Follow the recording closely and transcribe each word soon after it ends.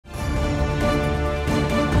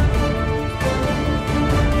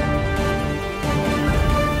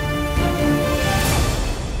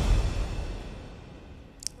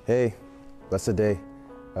Hey, blessed day.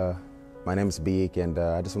 My name is Beek, and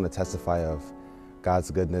I just want to testify of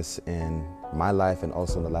God's goodness in my life and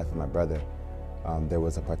also in the life of my brother. There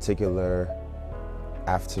was a particular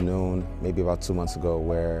afternoon, maybe about 2 months ago,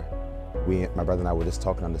 where my brother and I were just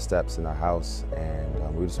talking on the steps in our house, and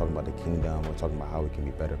we were just talking about the kingdom. We're talking about how we can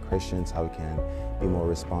be better Christians, how we can be more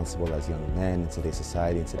responsible as young men in today's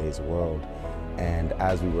society, in today's world. And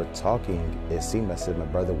as we were talking, it seemed as if my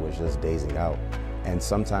brother was just dazing out. And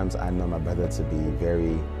sometimes I know my brother to be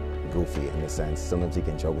very goofy in a sense. Sometimes he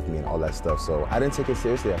can joke with me and all that stuff. So I didn't take it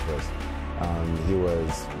seriously at first. He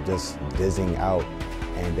was just dizzying out.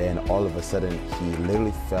 And then all of a sudden, he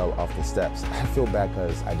literally fell off the steps. I feel bad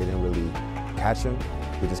because I didn't really catch him.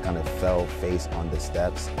 He just kind of fell face on the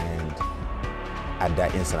steps. And at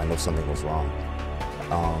that instant, I know something was wrong.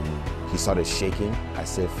 He started shaking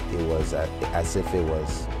as if he was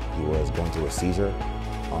going through a seizure.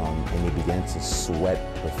 And he began to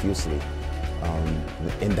sweat profusely.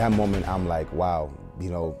 In that moment, I'm like, wow,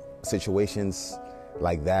 situations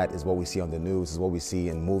like that is what we see on the news, is what we see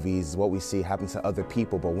in movies, is what we see happen to other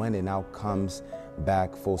people. But when it now comes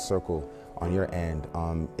back full circle on your end,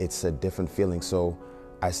 it's a different feeling. So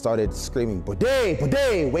I started screaming, Bode,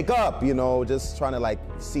 wake up, just trying to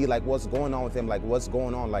see what's going on with him, what's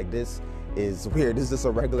going on, this is weird. This is just a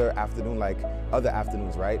regular afternoon like other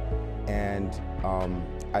afternoons, right? And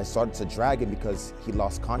I started to drag him because he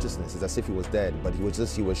lost consciousness. It's as if he was dead, but he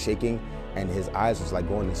was shaking and his eyes was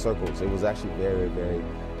going in circles. It was actually very, very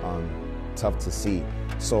tough to see.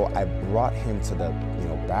 So I brought him to the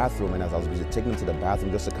bathroom, and as I was taking him to the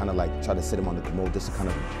bathroom just to kind of try to sit him on the commode, just to kind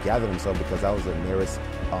of gather himself, because that was the nearest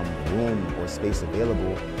room or space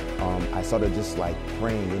available. I started just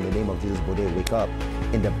praying in the name of Jesus, Bode, wake up.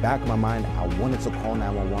 In the back of my mind, I wanted to call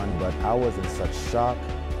 911, but I was in such shock.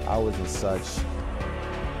 I was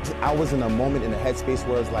in a moment in a headspace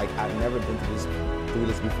where it's I've never been through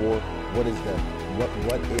this before. What is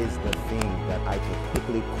the thing that I can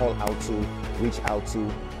quickly call out to, reach out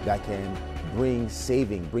to, that can bring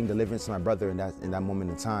deliverance to my brother in that moment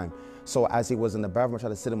in time? So as he was in the bathroom, I tried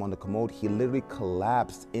to sit him on the commode. He literally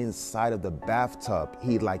collapsed inside of the bathtub.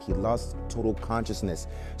 He lost total consciousness.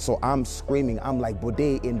 So I'm screaming. I'm like, Bode,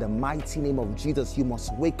 in the mighty name of Jesus, you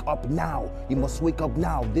must wake up now. You must wake up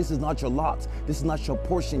now. This is not your lot. This is not your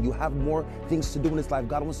portion. You have more things to do in this life.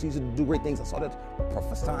 God wants to use you to do great things. I started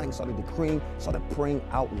prophesying, started decreeing, started praying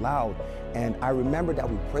out loud. And I remember that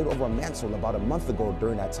we prayed over a mantle about a month ago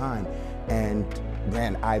during that time. And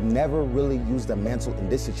man, I've never really used a mantle in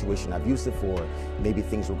this situation. I've used it for maybe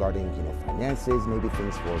things regarding, finances, maybe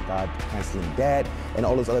things for God canceling debt and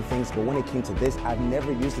all those other things. But when it came to this, I've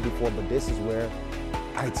never used it before, but this is where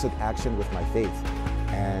I took action with my faith.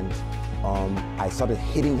 And I started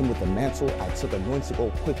hitting him with the mantle. I took anointing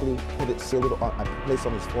oil quickly, sealed it on, I placed it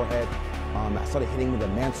on his forehead. I started hitting him with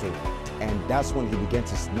the mantle. And that's when he began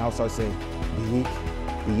to now start saying, Beek,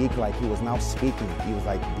 Beek, he was now speaking. He was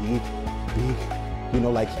like, Beek, Beek.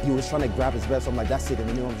 He was trying to grab his breath. So I'm like, that's it. And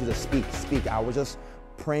then he wanted to just speak. I was just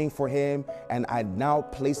praying for him. And I now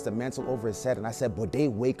placed the mantle over his head. And I said, Bode,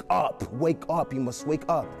 wake up. You must wake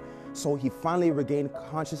up. So he finally regained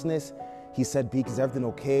consciousness. He said, Beek, is everything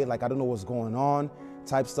okay? I don't know what's going on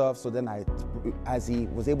type stuff. So then as he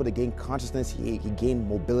was able to gain consciousness, he gained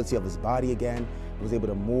mobility of his body again. He was able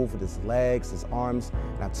to move with his legs, his arms.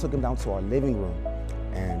 And I took him down to our living room.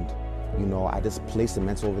 And I just placed the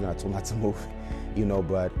mantle over there. I told him not to move,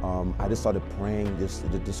 but I just started praying, just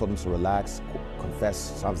told him to relax, confess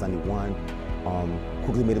Psalms 91,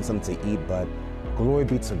 quickly made him something to eat. But glory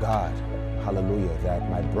be to God, hallelujah, that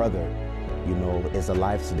my brother, is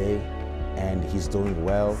alive today and he's doing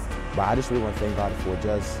well. But I just really want to thank God for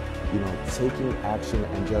just, taking action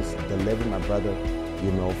and just delivering my brother,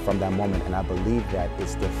 from that moment. And I believe that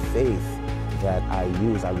it's the faith that I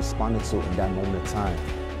responded to in that moment of time,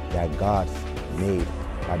 that God made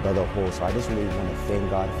my brother whole. So I just really want to thank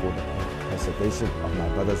God for the preservation of my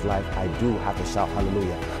brother's life. I do have to shout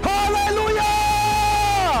hallelujah. Hallelujah!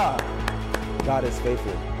 God is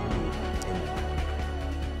faithful.